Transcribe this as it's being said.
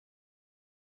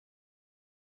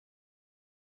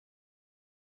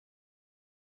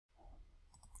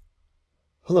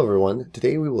Hello everyone,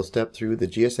 today we will step through the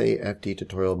Gsa Fd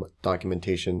tutorial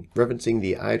documentation referencing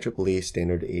the Ieee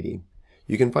standard 80.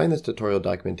 You can find this tutorial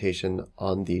documentation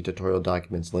on the tutorial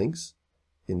documents links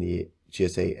in the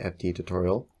Gsa Fd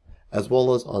tutorial, as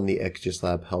well as on the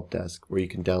XGSLab help desk where you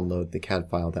can download the CAD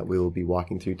file that we will be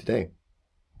walking through today.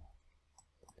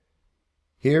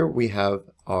 Here we have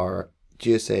our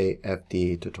Gsa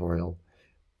Fd tutorial.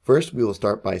 First we will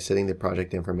start by setting the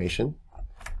project information.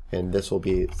 And this will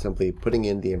be simply putting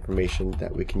in the information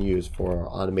that we can use for our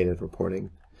automated reporting,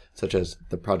 such as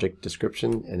the project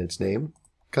description and its name,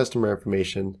 customer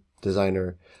information,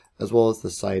 designer, as well as the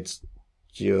site's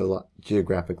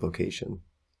geographic location.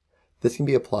 This can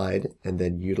be applied and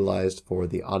then utilized for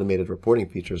the automated reporting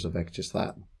features of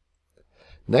XGSLab.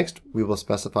 Next, we will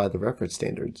specify the reference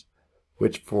standards,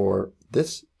 which for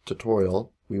this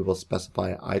tutorial, we will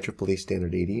specify Ieee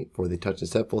standard 80 for the touch and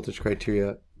step voltage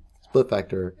criteria, split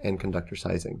factor, and conductor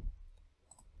sizing.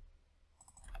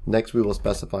 Next, we will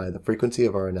specify the frequency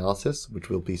of our analysis, which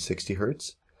will be 60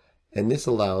 Hz, and this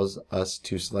allows us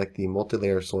to select the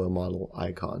multi-layer soil model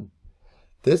icon.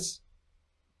 This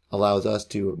allows us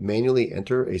to manually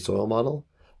enter a soil model,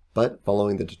 but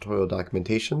following the tutorial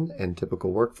documentation and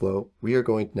typical workflow, we are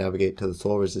going to navigate to the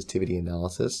soil resistivity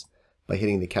analysis by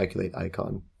hitting the calculate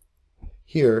icon.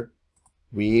 Here,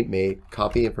 we may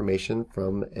copy information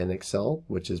from an Excel,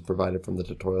 which is provided from the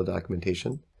tutorial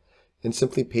documentation, and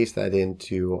simply paste that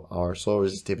into our soil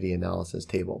resistivity analysis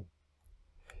table.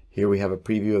 Here we have a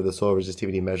preview of the soil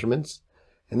resistivity measurements,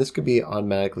 and this could be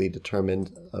automatically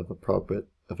determined of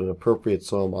an appropriate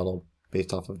soil model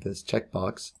based off of this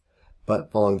checkbox.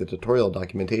 But following the tutorial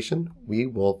documentation, we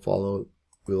will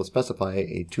specify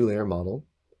a 2-layer model,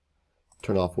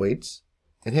 turn off weights,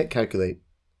 and hit calculate,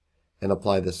 and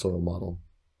apply this soil model.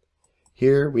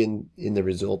 Here in the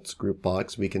results group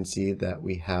box, we can see that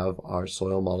we have our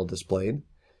soil model displayed,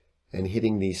 and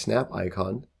hitting the snap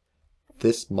icon,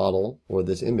 this model or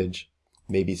this image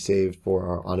may be saved for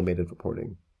our automated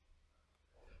reporting.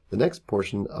 The next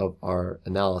portion of our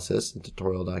analysis and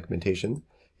tutorial documentation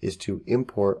is to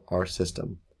import our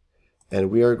system,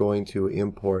 and we are going to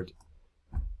import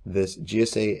this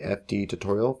Gsa Fd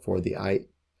tutorial for the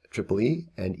Ieee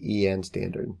and EN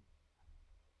standard.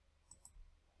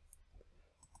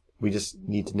 We just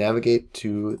need to navigate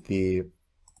to the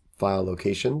file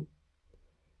location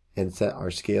and set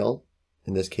our scale,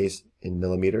 in this case in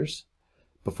millimeters,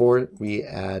 before we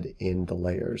add in the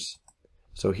layers.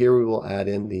 So here we will add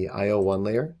in the IO1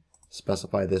 layer,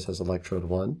 specify this as electrode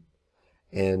 1,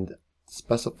 and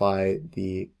specify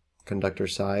the conductor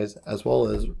size, as well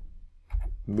as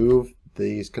move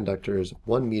these conductors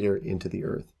 1 meter into the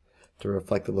earth to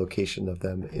reflect the location of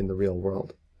them in the real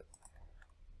world.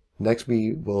 Next,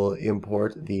 we will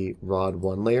import the rod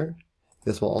 1 layer.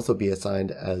 This will also be assigned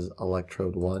as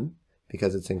electrode 1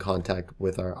 because it's in contact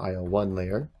with our IO1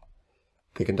 layer.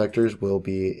 The conductors will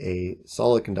be a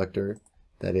solid conductor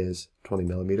that is 20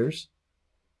 millimeters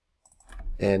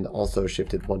and also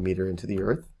shifted 1 meter into the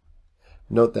earth.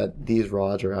 Note that these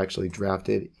rods are actually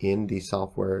drafted in the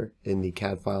software in the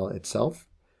CAD file itself,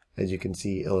 as you can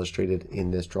see illustrated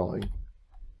in this drawing.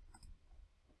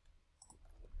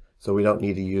 So we don't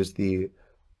need to use the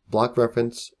block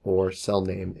reference or cell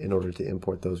name in order to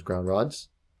import those ground rods.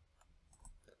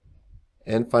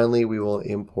 And finally, we will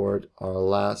import our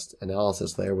last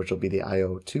analysis layer, which will be the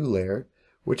IO2 layer,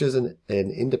 which is an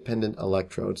independent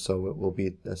electrode, so it will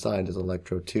be assigned as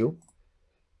electrode 2.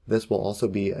 This will also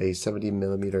be a 70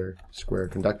 millimeter square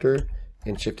conductor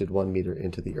and shifted 1 meter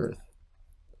into the earth.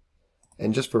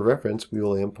 And just for reference, we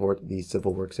will import the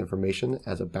civil works information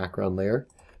as a background layer.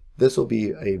 This will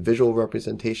be a visual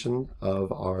representation of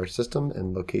our system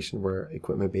and location where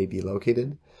equipment may be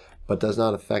located, but does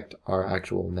not affect our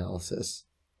actual analysis.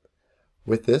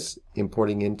 With this,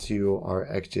 importing into our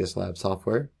XGSLab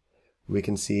software, we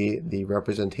can see the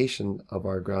representation of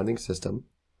our grounding system.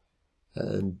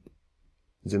 And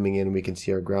zooming in, we can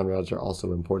see our ground rods are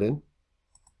also imported.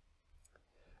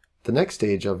 The next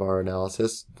stage of our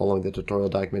analysis, following the tutorial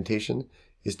documentation,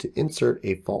 is to insert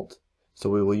a fault. So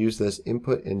we will use this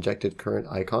input injected current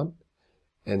icon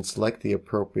and select the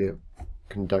appropriate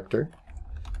conductor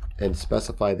and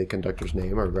specify the conductor's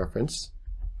name or reference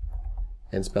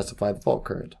and specify the fault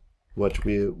current, which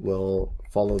we will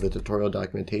follow the tutorial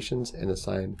documentations and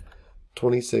assign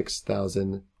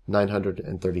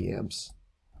 26,930 amps.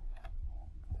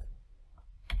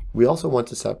 We also want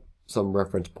to set some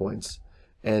reference points,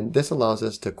 and this allows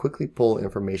us to quickly pull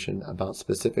information about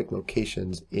specific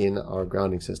locations in our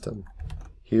grounding system.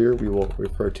 Here we will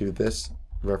refer to this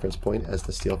reference point as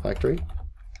the steel factory,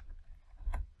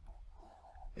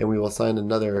 and we will assign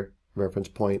another reference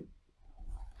point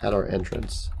at our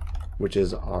entrance, which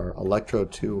is our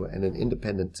electrode 2 and an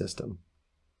independent system.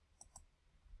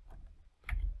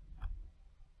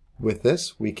 With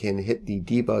this, we can hit the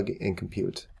debug and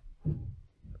compute.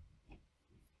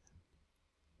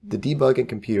 The debug and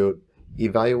compute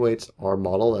evaluates our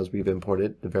model as we've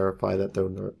imported to verify that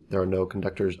there are no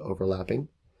conductors overlapping,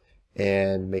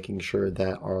 and making sure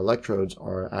that our electrodes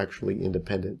are actually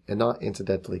independent and not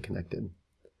incidentally connected.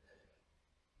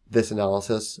 This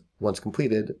analysis, once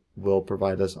completed, will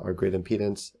provide us our grid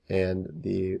impedance and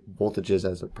the voltages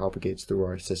as it propagates through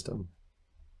our system.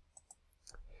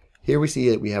 Here we see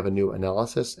that we have a new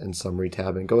analysis and summary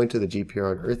tab, and going to the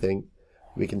GPR and earthing,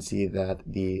 we can see that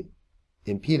the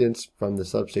impedance from the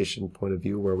substation point of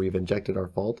view where we've injected our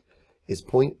fault is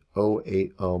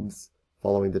 0.08 ohms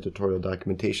following the tutorial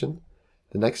documentation.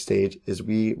 The next stage is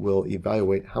we will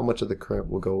evaluate how much of the current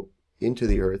will go into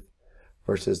the earth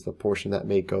versus the portion that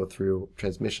may go through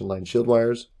transmission line shield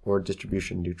wires or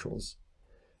distribution neutrals.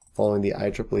 Following the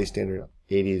IEEE standard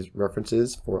 80's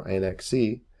references for Annex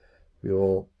C, we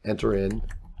will enter in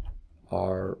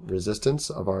our resistance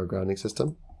of our grounding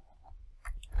system,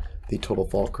 the total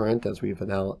fault current as we've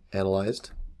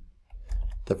analyzed,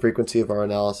 the frequency of our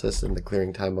analysis and the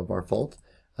clearing time of our fault,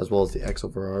 as well as the X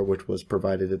over R, which was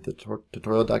provided at the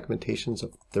tutorial documentations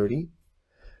of 30.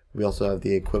 We also have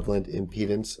the equivalent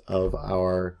impedance of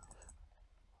our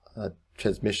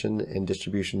transmission and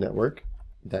distribution network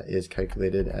that is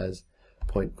calculated as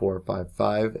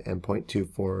 0.455 and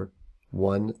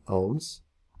 0.241 ohms.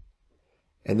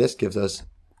 And this gives us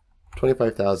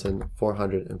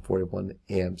 25,441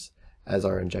 amps as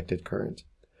our injected current,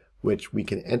 which we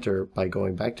can enter by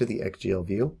going back to the XGL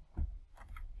view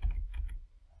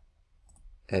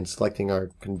and selecting our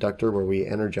conductor where we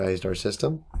energized our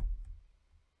system,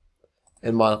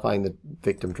 and modifying the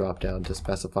victim dropdown to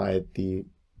specify the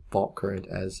fault current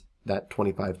as that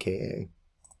 25 Ka.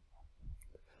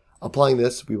 Applying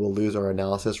this, we will lose our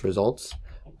analysis results,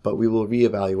 but we will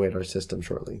reevaluate our system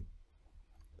shortly.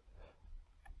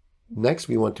 Next,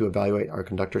 we want to evaluate our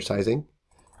conductor sizing.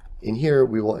 In here,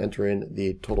 we will enter in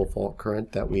the total fault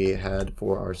current that we had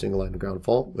for our single line to ground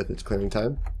fault with its clearing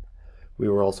time. We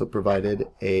were also provided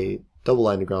a double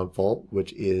line to ground fault,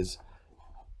 which is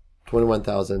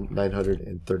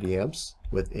 21,930 amps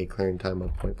with a clearing time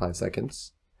of 0.5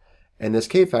 seconds. And this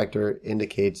K factor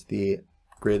indicates the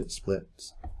grid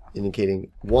splits,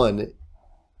 indicating 1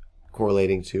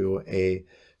 correlating to a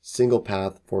single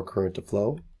path for current to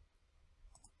flow,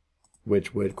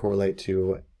 which would correlate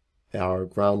to our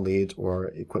ground leads or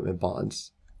equipment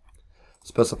bonds.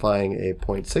 Specifying a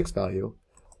 0.6 value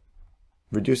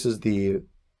reduces the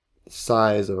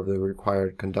size of the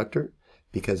required conductor,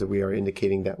 because we are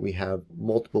indicating that we have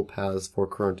multiple paths for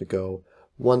current to go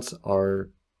once our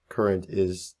current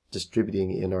is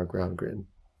distributing in our ground grid.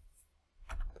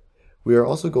 We are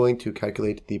also going to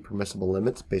calculate the permissible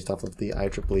limits based off of the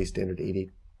IEEE standard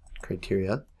 80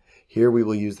 criteria. Here we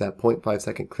will use that 0.5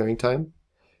 second clearing time,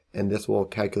 and this will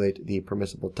calculate the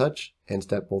permissible touch and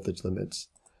step voltage limits,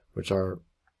 which are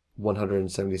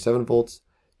 177 volts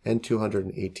and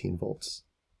 218 volts.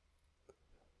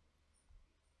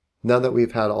 Now that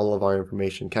we've had all of our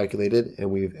information calculated and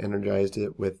we've energized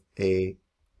it with a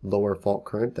lower fault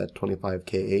current at 25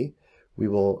 Ka, we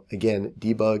will again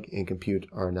debug and compute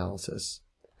our analysis.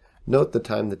 Note the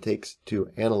time that takes to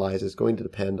analyze is going to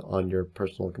depend on your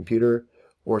personal computer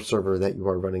or server that you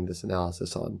are running this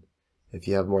analysis on. If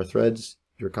you have more threads,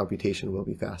 your computation will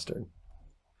be faster.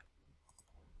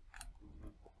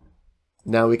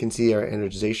 Now we can see our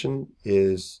energization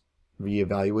is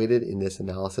reevaluated in this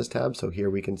analysis tab. So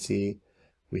here we can see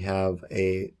we have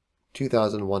a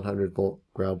 2,100 volt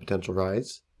ground potential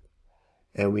rise.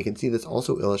 And we can see this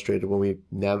also illustrated when we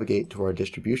navigate to our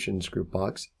distributions group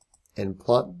box and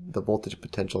plot the voltage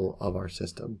potential of our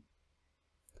system.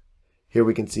 Here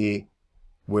we can see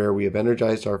where we have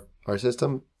energized our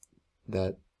system,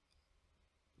 that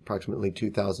approximately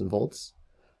 2,000 volts,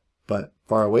 but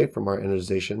far away from our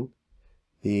energization,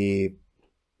 the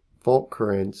fault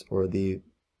currents or the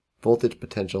voltage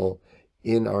potential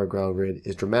in our ground grid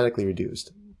is dramatically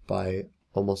reduced by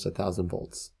almost 1,000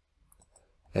 volts.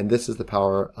 And this is the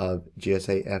power of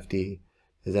Gsa Fd,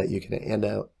 is that you can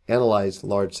analyze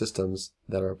large systems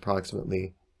that are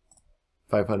approximately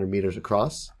 500 meters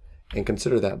across and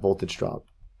consider that voltage drop.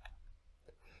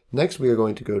 Next, we are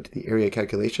going to go to the area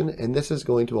calculation, and this is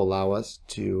going to allow us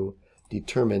to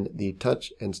determine the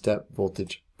touch and step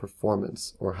voltage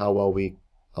performance, or how well we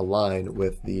align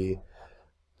with the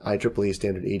IEEE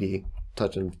standard 80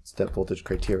 touch and step voltage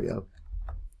criteria.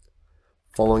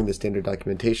 Following the standard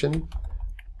documentation,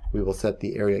 we will set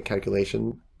the area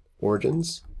calculation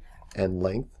origins and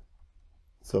length.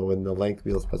 So in the length,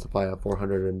 we'll specify a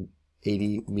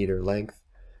 480 meter length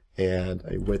and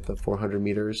a width of 400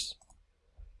 meters.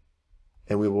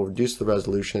 And we will reduce the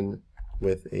resolution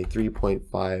with a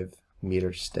 3.5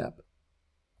 meter step.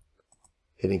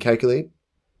 Hitting calculate.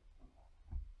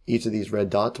 Each of these red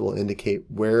dots will indicate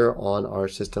where on our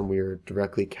system we are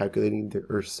directly calculating the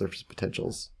Earth's surface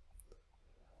potentials.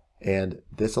 And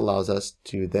this allows us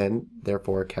to then,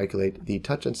 therefore, calculate the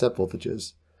touch and step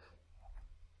voltages.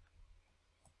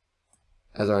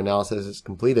 As our analysis is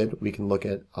completed, we can look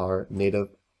at our native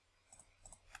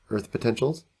Earth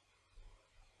potentials.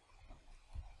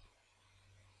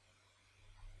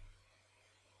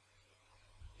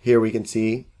 Here we can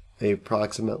see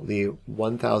approximately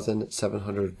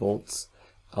 1,700 volts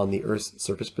on the Earth's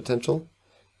surface potential.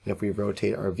 And if we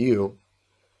rotate our view,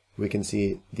 we can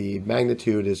see the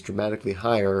magnitude is dramatically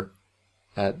higher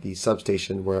at the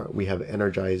substation where we have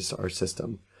energized our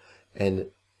system, and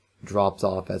drops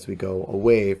off as we go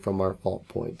away from our fault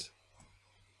point.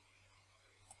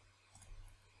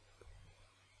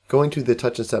 Going to the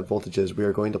touch and step voltages, we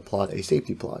are going to plot a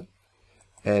safety plot.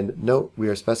 And note, we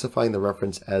are specifying the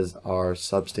reference as our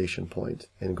substation point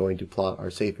and going to plot our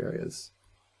safe areas.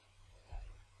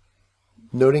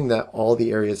 Noting that all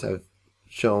the areas have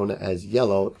shown as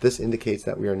yellow, this indicates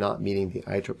that we are not meeting the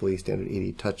IEEE Standard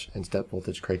 80 touch and step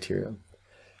voltage criteria.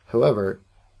 However,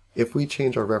 if we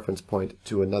change our reference point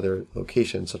to another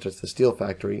location, such as the steel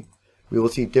factory, we will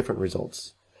see different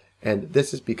results. And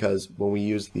this is because when we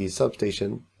use the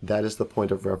substation, that is the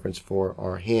point of reference for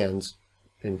our hands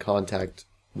in contact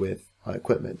with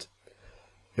equipment.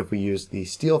 If we use the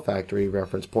steel factory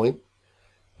reference point,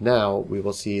 now we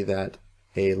will see that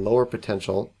a lower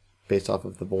potential based off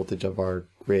of the voltage of our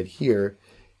grid here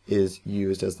is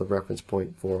used as the reference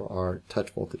point for our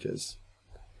touch voltages.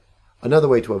 Another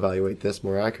way to evaluate this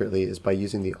more accurately is by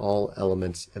using the all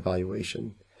elements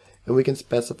evaluation. And we can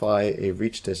specify a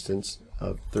reach distance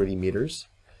of 30 meters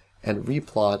and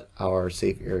replot our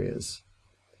safe areas.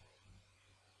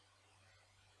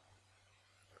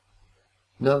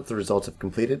 Now that the results have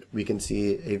completed, we can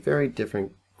see a very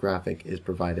different graphic is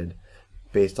provided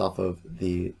based off of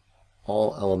the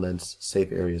all elements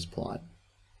safe areas plot.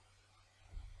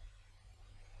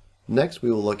 Next,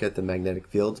 we will look at the magnetic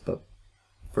fields, but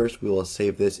first we will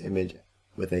save this image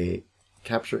with a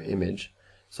capture image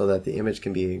so that the image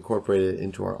can be incorporated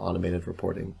into our automated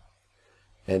reporting.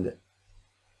 And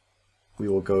we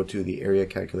will go to the area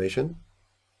calculation.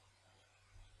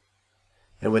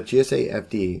 And with Gsa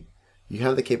Fd, you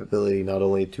have the capability not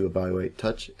only to evaluate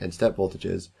touch and step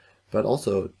voltages, but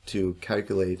also to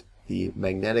calculate the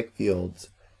magnetic fields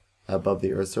above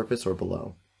the Earth's surface or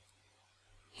below.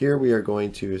 Here we are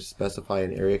going to specify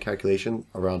an area calculation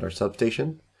around our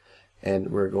substation,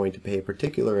 and we're going to pay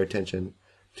particular attention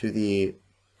to the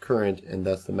current and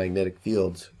thus the magnetic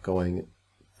fields going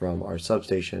from our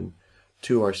substation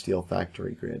to our steel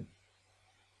factory grid.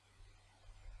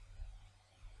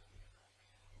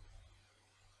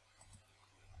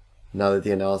 Now that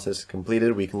the analysis is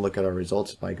completed, we can look at our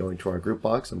results by going to our group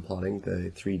box and plotting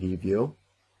the 3D view.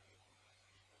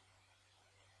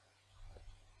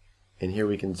 And here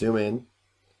we can zoom in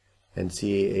and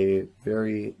see a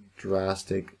very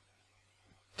drastic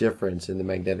difference in the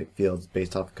magnetic fields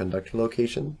based off conductor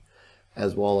location,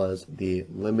 as well as the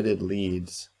limited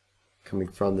leads coming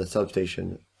from the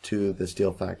substation to the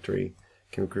steel factory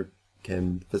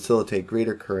can facilitate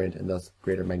greater current and thus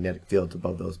greater magnetic fields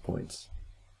above those points.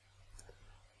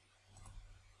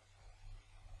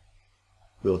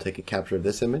 We will take a capture of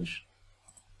this image,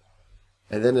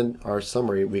 and then in our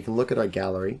summary we can look at our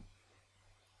gallery.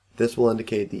 This will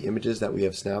indicate the images that we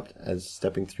have snapped as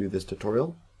stepping through this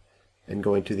tutorial, and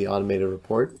going to the automated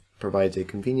report provides a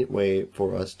convenient way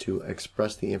for us to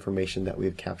express the information that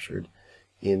we've captured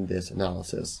in this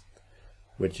analysis,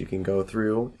 which you can go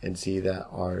through and see that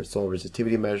our soil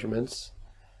resistivity measurements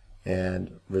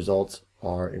and results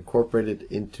are incorporated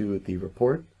into the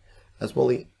report, as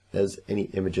well as any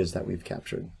images that we've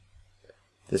captured.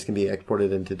 This can be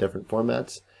exported into different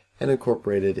formats and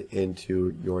incorporated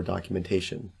into your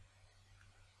documentation.